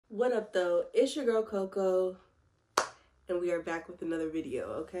What up though? It's your girl Coco, and we are back with another video,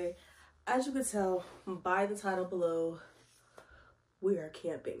 okay? As you can tell by the title below, we are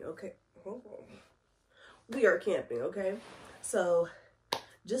camping, okay? We are camping, okay? So,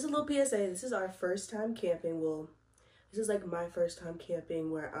 just a little PSA, this is our first time camping. Well, this is like my first time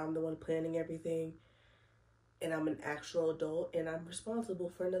camping where I'm the one planning everything, and I'm an actual adult, and I'm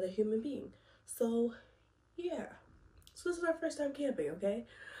responsible for another human being. So, yeah. So this is our first time camping, okay?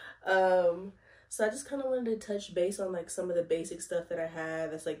 So I just kind of wanted to touch base on like some of the basic stuff that I have.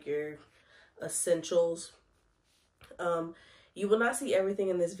 That's like your essentials. You will not see everything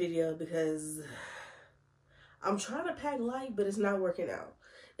in this video because I'm trying to pack light, but it's not working out.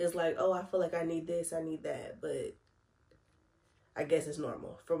 It's like, oh, I feel like I need this, I need that, but I guess it's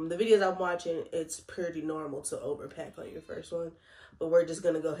normal. From the videos I'm watching, it's pretty normal to overpack on your first one, but we're just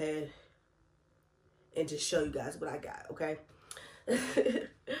gonna go ahead and just show you guys what I got, okay?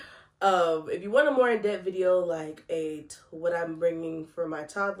 If you want a more in-depth video, like what I'm bringing for my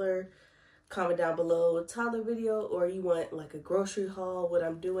toddler, comment down below a toddler video, or you want like a grocery haul, what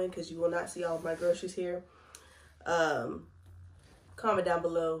I'm doing, because you will not see all of my groceries here. Comment down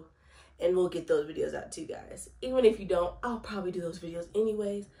below, and we'll get those videos out to you guys. Even if you don't, I'll probably do those videos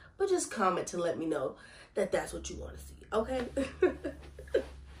anyways, but just comment to let me know that that's what you want to see, okay?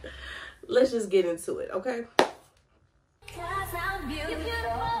 Let's just get into it, okay?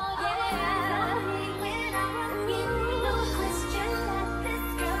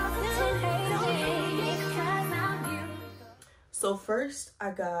 So first I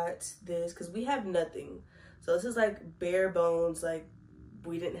got this because we have nothing. So this is like bare bones, like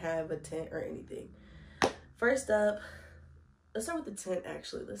we didn't have a tent or anything. First up, let's start with the tent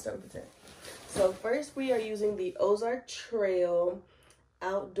actually. Let's start with the tent. So first we are using the Ozark Trail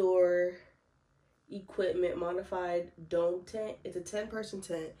outdoor equipment modified dome tent. It's a 10-person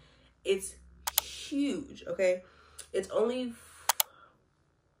tent. It's huge, okay? It's only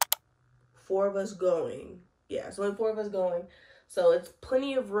 4 of us going. Yeah, it's only 4 of us going. So it's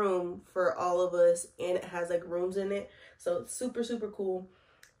plenty of room for all of us, and it has like rooms in it. So it's super, super cool.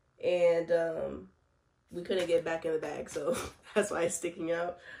 And we couldn't get back in the bag, so that's why it's sticking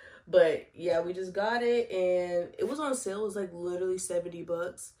out. But yeah, we just got it, and it was on sale. It was like literally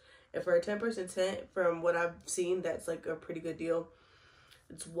 $70. And for a 10-person tent, from what I've seen, that's like a pretty good deal.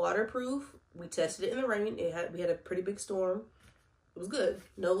 It's waterproof. We tested it in the rain. We had a pretty big storm. It was good.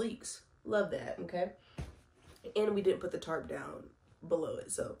 No leaks. Love that, okay? And we didn't put the tarp down below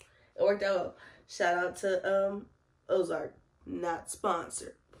it, so it worked out well. Shout out to Ozark. Not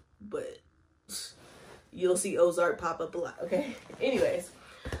sponsored, but you'll see Ozark pop up a lot, okay? Anyways,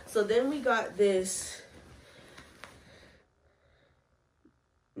 so then we got this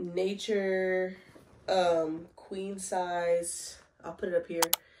nature queen size, I'll put it up here.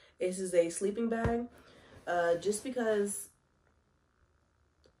 This is a sleeping bag, just because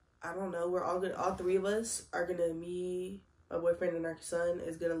I don't know, we're all gonna, all 3 of us are gonna, me, my boyfriend, and our son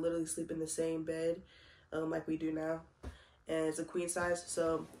is gonna literally sleep in the same bed, like we do now. And it's a queen size,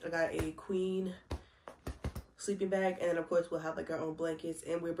 so I got a queen sleeping bag, and of course we'll have like our own blankets,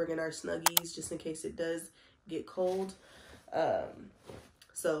 and we're bringing our Snuggies just in case it does get cold.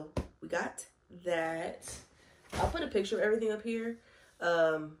 So we got that. I'll put a picture of everything up here.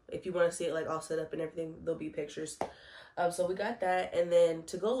 If you want to see it like all set up and everything, there'll be pictures. So we got that, and then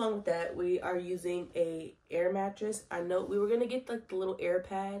to go along with that, we are using a air mattress. I know we were gonna get like the little air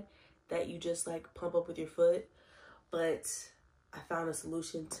pad that you just like pump up with your foot, but I found a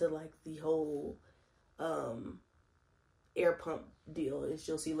solution to like the whole air pump deal, as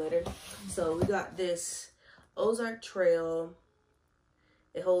you'll see later. So we got this Ozark Trail.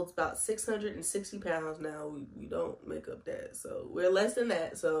 It holds about 660 pounds now. We don't make up that, so we're less than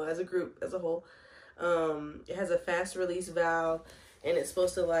that. So as a group, as a whole, it has a fast release valve, and it's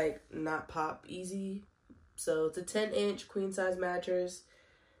supposed to like not pop easy. So it's a 10-inch queen size mattress,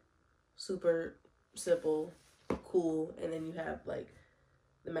 super simple, cool, and then you have like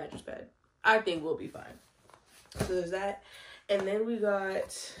the mattress pad. I think we'll be fine. So there's that, and then we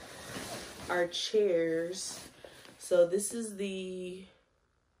got our chairs. So this is the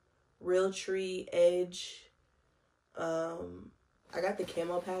Realtree Edge. I got the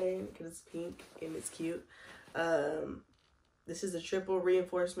camo pattern because it's pink and it's cute. This is the triple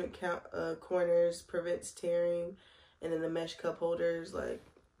reinforcement corners, prevents tearing, and then the mesh cup holders, like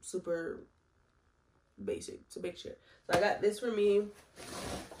super basic. It's a big chair. So I got this for me.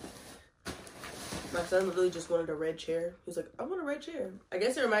 My son literally just wanted a red chair. He was like, I want a red chair. I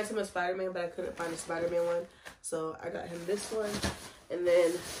guess it reminds him of Spider-Man, but I couldn't find a Spider-Man one. So I got him this one. And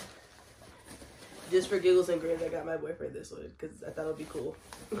then Just for giggles and grins, I got my boyfriend this one because I thought it would be cool.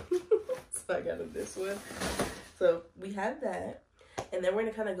 So I got him this one. So we have that. And then we're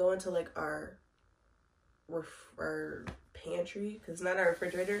going to kind of go into like our pantry, because it's not our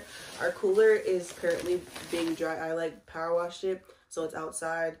refrigerator. Our cooler is currently being dry. I like power washed it, so it's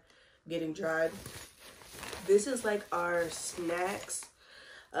outside getting dried. This is like our snacks.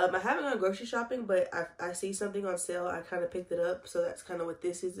 I haven't gone grocery shopping, but I see something on sale. I kind of picked it up, so that's kind of what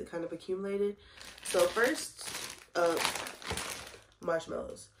this is. It kind of accumulated. So first,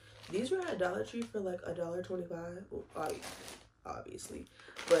 marshmallows. These were at Dollar Tree for like $1.25. Well, obviously,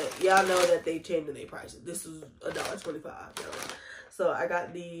 but y'all know that they changed their prices. This is $1.25. So I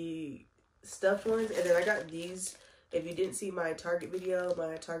got the stuffed ones, and then I got these. If you didn't see my Target video,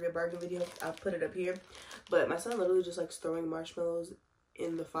 my Target bargain video, I'll put it up here. But my son literally just likes throwing marshmallows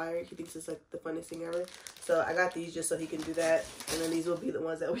in the fire. He thinks it's like the funniest thing ever. So I got these just so he can do that. And then these will be the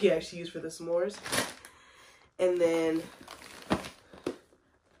ones that we actually use for the s'mores. And then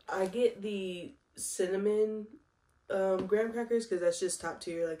I get the cinnamon graham crackers because that's just top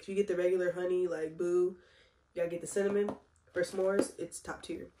tier. Like if you get the regular honey, like boo, you gotta get the cinnamon for s'mores. It's top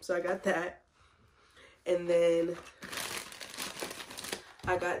tier. So I got that. And then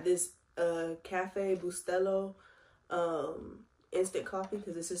I got this Cafe Bustelo instant coffee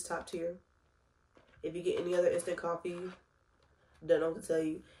because this is top tier. If you get any other instant coffee, don't know what to tell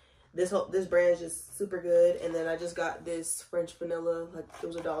you. This brand is just super good. And then I just got this French vanilla, like it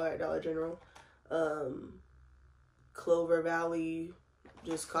was $1 at Dollar General. Clover Valley,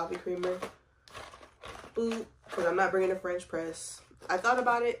 just coffee creamer. Boop, because I'm not bringing a French press. I thought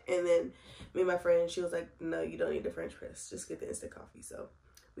about it, and then me and my friend, she was like, no, you don't need the French press. Just get the instant coffee. So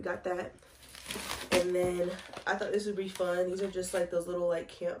we got that. And then I thought this would be fun. These are just like those little like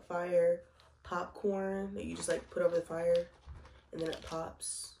campfire popcorn that you just like put over the fire and then it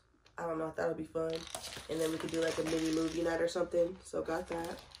pops. I don't know, I thought it would be fun. And then we could do like a mini movie night or something. So got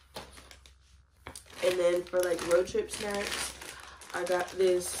that. And then for like road trip snacks, I got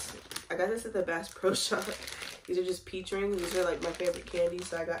this at the Bass Pro Shop. These are just peach rings. These are like my favorite candies,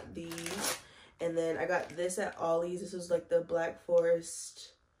 so I got these. And then I got this at Ollie's. This was like the Black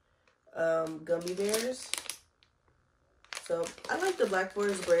Forest gummy bears. So I like the Black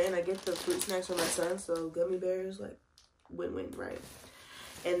Forest brand. I get the fruit snacks for my son, so gummy bears, like win-win, right?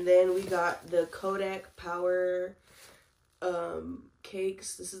 And then we got the Kodak Power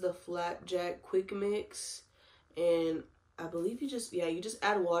cakes. This is the Flapjack Quick Mix. And I believe you just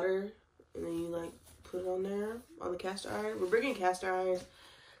add water and then you like put it on there on the cast iron. We're bringing cast irons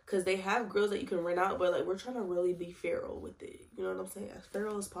because they have grills that you can rent out, but like we're trying to really be feral with it. You know what I'm saying? As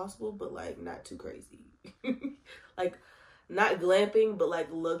feral as possible, but like not too crazy. Like not glamping, but like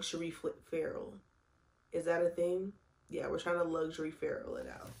luxury feral. Is that a thing? Yeah, we're trying to luxury feral it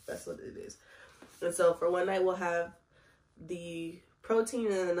out. That's what it is. And so for one night we'll have the protein,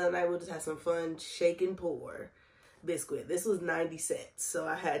 and then another night we'll just have some fun shake and pour biscuit. This was 90 cents, so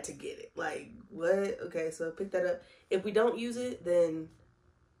I had to get it. Like, what? Okay, so pick that up. If we don't use it, then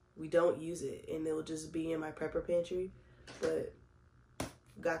we don't use it, and it'll just be in my prepper pantry. But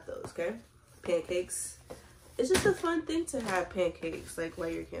got those, okay? Pancakes. It's just a fun thing to have pancakes, like, while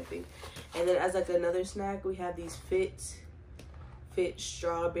you're camping. And then as, like, another snack, we have these Fit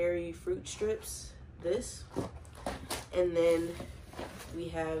strawberry fruit strips. This. And then we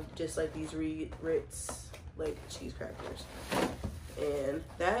have just, like, these Ritz, like, cheese crackers. And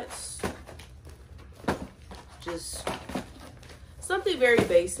that's just something very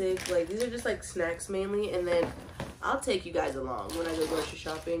basic. Like, these are just, like, snacks mainly. And then I'll take you guys along when I go grocery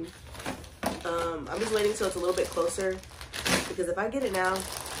shopping. I'm just waiting till it's a little bit closer, because if I get it now,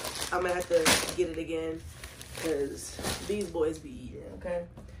 I'm gonna have to get it again, because these boys be eating, okay?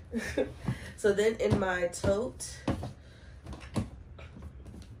 So then in my tote,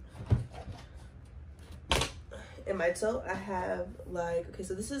 I have like, okay,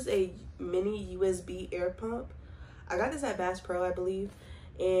 so this is a mini USB air pump. I got this at Bass Pro, I believe,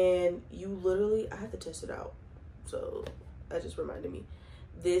 and you literally, I have to test it out, so that just reminded me.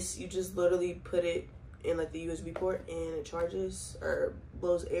 This, you just literally put it in like the USB port and it charges or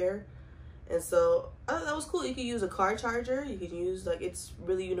blows air. And so I thought that was cool. You could use a car charger. You can use, like, it's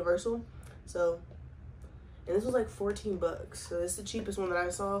really universal. So, and this was like 14 bucks. So this is the cheapest one that I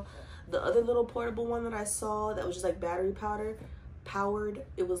saw. The other little portable one that I saw that was just like battery powered,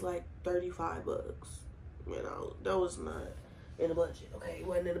 it was like 35 bucks. You know, that was not in the budget. Okay, it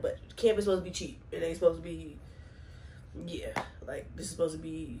wasn't in the budget. Camp is supposed to be cheap. It ain't supposed to be, yeah, like this is supposed to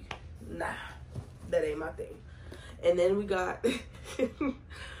be, nah, that ain't my thing. And then we got,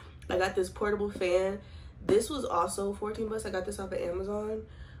 I got this portable fan. This was also 14 bucks. I got this off of Amazon,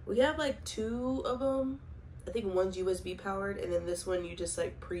 We have like 2 of them. I think one's USB powered, and then this one you just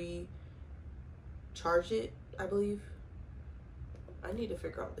like pre-charge it, I believe. I need to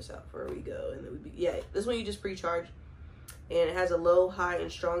figure all this out before we go, and then yeah, this one you just pre-charge, and it has a low, high,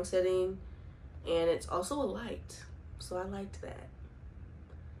 and strong setting, and it's also a light, so I liked that.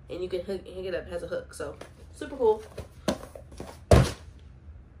 And you can hang it up, it has a hook, so super cool.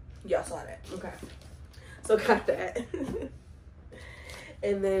 Y'all saw that, okay? So got that.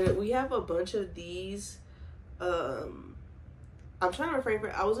 And then we have a bunch of these. I'm trying to refrain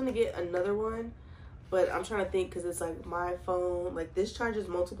from. I was gonna get another one, but I'm trying to think because it's like my phone. Like this charges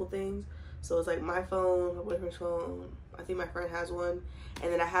multiple things, so it's like my phone, my boyfriend's phone. I think my friend has one,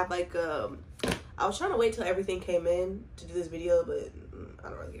 and then I have like I was trying to wait till everything came in to do this video, but I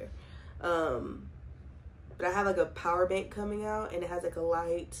don't really care. But I have like a power bank coming out, and it has like a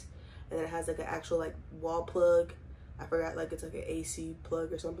light, and then it has like an actual like wall plug. I forgot, like it's like an AC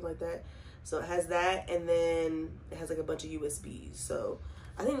plug or something like that. So it has that, and then it has like a bunch of USBs. So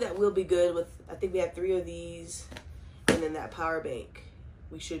I think that will be good with, I think we have 3 of these, and then that power bank.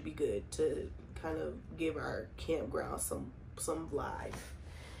 We should be good to kind of give our campground some life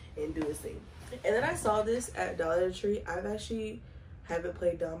and do this thing. And then I saw this at Dollar Tree. I've actually haven't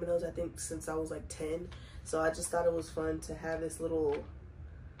played dominoes, I think, since I was like 10. So I just thought it was fun to have this little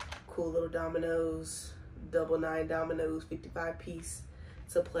cool little dominoes, double 9 dominoes, 55 piece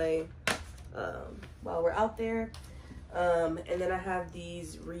to play while we're out there. And then I have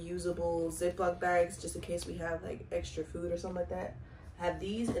these reusable Ziploc bags just in case we have like extra food or something like that. I have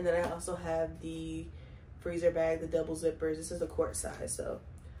these, and then I also have the freezer bag, the double zippers. This is a quart size, so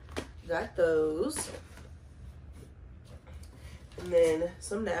got those. And then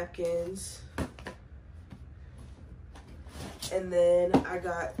some napkins. And then I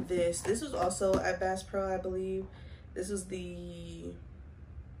got this. This was also at Bass Pro, I believe. This is the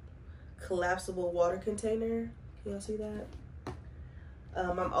collapsible water container. Can y'all see that?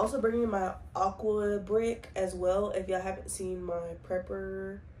 I'm also bringing my aqua brick as well. If y'all haven't seen my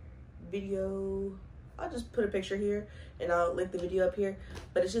prepper video, I'll just put a picture here and I'll link the video up here.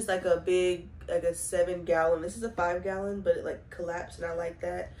 But it's just like a big, like a 7-gallon. This is a 5-gallon, but it like collapsed, and I like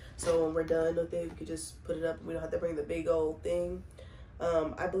that. So when we're done with it, we could just put it up. We don't have to bring the big old thing.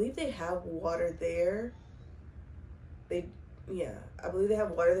 I believe they have water there. Yeah, I believe they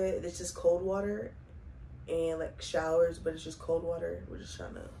have water there. It's just cold water and like showers, but it's just cold water. We're just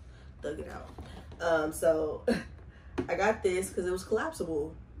trying to thug it out. So I got this because it was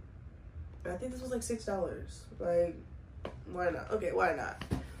collapsible. I think this was like $6. Like, why not? Okay, why not?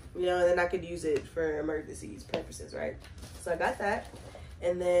 You know, and then I could use it for emergencies purposes, right? So I got that.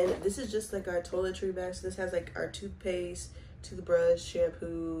 And then this is just like our toiletry bag. So this has like our toothpaste, toothbrush,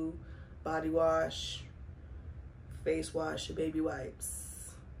 shampoo, body wash, face wash, baby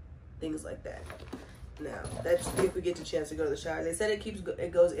wipes, things like that. Now, that's if we get the chance to go to the shower. They said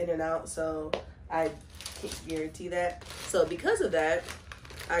it goes in and out, so I can't guarantee that. So because of that,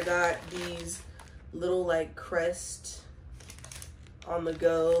 I got these little like Crest on the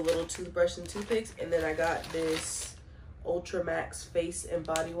go little toothbrush and toothpicks, and then I got this Ultra Max face and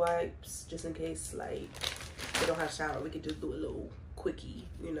body wipes just in case like we don't have a shower. We could just do a little quickie,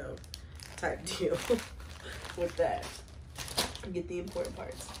 you know, type deal with that. Get the important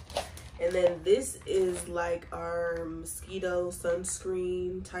parts. And then this is like our mosquito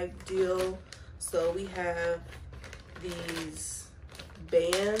sunscreen type deal. So we have these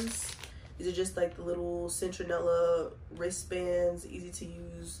bands. These are just like the little citronella wristbands, easy to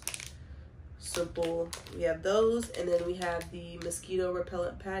use, simple. We have those, and then we have the mosquito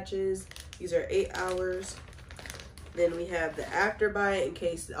repellent patches. These are 8 hours. Then we have the afterbite in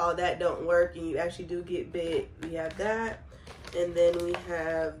case all that don't work and you actually do get bit. We have that. And then we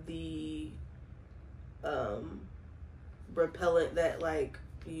have the repellent that like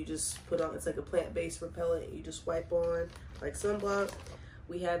you just put on. It's like a plant-based repellent you just wipe on like sunblock.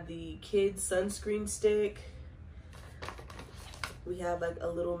 We have the kids sunscreen stick. We have like a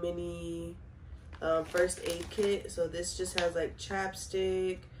little mini first aid kit. So this just has like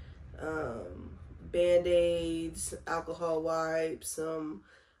chapstick, Band-Aids, alcohol wipes, some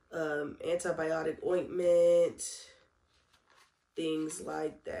antibiotic ointment, things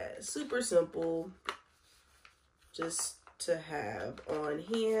like that. Super simple, just to have on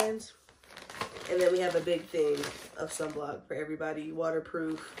hand. And then we have a big thing of sunblock for everybody,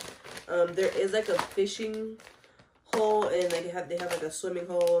 waterproof. There is like a fishing hole, and they have like a swimming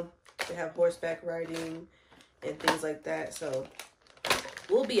hole. They have horseback riding and things like that. So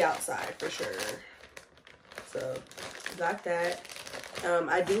we'll be outside for sure. So got that.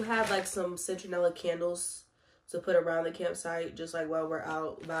 I do have like some citronella candles to put around the campsite, just like while we're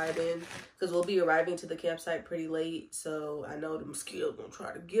out vibing, because we'll be arriving to the campsite pretty late, so I know the mosquitoes gonna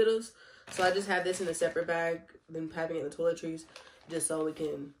try to get us. So I just have this in a separate bag than having it in the toiletries, just so we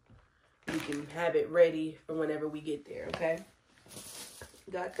can have it ready for whenever we get there. Okay,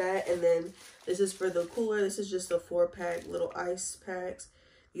 got that. And then this is for the cooler. This is just a 4-pack little ice packs.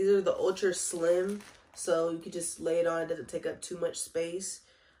 These are the ultra slim, so you can just lay it on. It doesn't take up too much space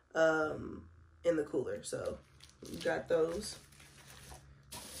in the cooler. So you got those.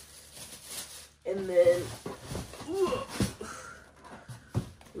 And then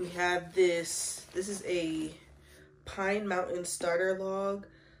we have this. This is a Pine Mountain starter log.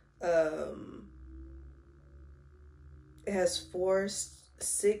 It has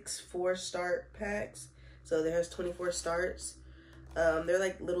 6 4-start packs. So there has 24 starts. They're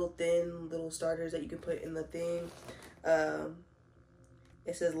like little starters that you can put in the thing.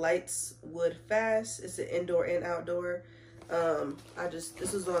 It says lights wood fast. It's an indoor and outdoor.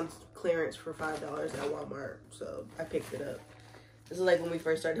 This was on clearance for $5 at Walmart, so I picked it up. This is like when we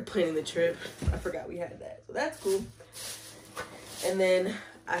first started planning the trip. I forgot we had that, so that's cool. And then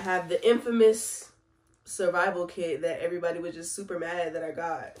I have the infamous survival kit that everybody was just super mad that I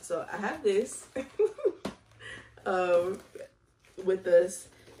got. So I have this with us.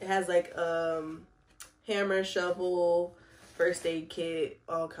 It has like hammer, shovel, first aid kit,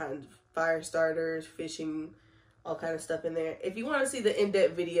 all kinds of fire starters, fishing, all kind of stuff in there. If you want to see the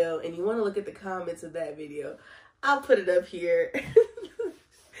in-depth video and you want to look at the comments of that video, I'll put it up here.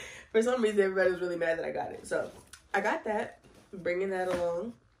 For some reason, everybody was really mad that I got it. So I got that, bringing that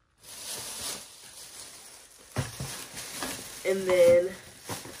along. And then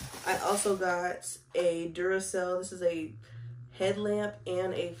I also got a Duracell. This is a headlamp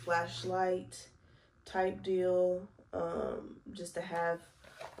and a flashlight type deal, just to have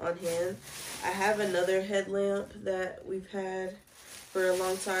on hand. I have another headlamp that we've had for a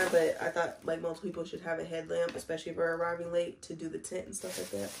long time, but I thought like most people should have a headlamp, especially if we're arriving late to do the tent and stuff like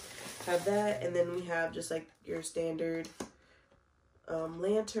that. Have that, and then we have just like your standard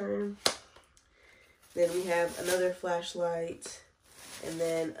lantern. Then we have another flashlight, and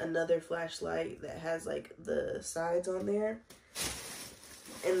then another flashlight that has like the sides on there.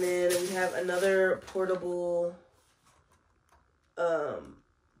 And then we have another portable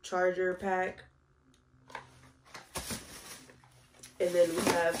charger pack. And then we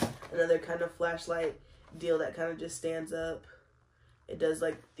have another kind of flashlight deal that kind of just stands up. It does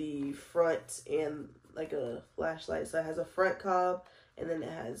like the front and like a flashlight. So it has a front cob, and then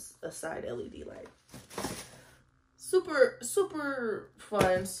it has a side LED light. Super, super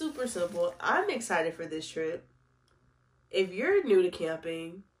fun, super simple. I'm excited for this trip. If you're new to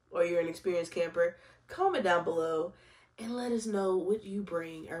camping or you're an experienced camper, comment down below and let us know what you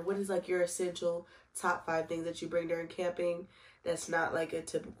bring, or what is like your essential top 5 things that you bring during camping that's not like a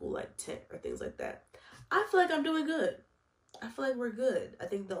typical like tent or things like that. I feel like I'm doing good. I feel like we're good. I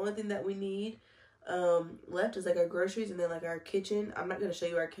think the only thing that we need left is like our groceries and then like our kitchen. I'm not going to show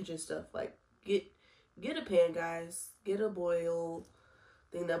you our kitchen stuff. Like get a pan, guys. Get a boil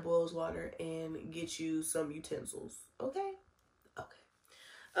thing that boils water and get you some utensils. Okay?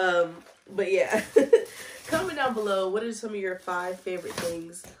 Okay. But yeah. Comment down below, what are some of your 5 favorite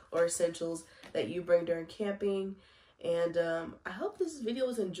things or essentials that you bring during camping? And I hope this video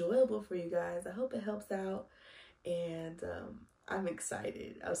was enjoyable for you guys. I hope it helps out. And I'm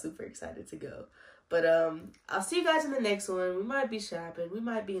excited. I'm super excited to go. But I'll see you guys in the next one. We might be shopping. We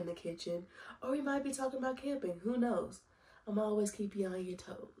might be in the kitchen. Or we might be talking about camping. Who knows? I'm always keep you on your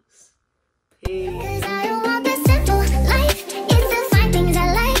toes. Peace.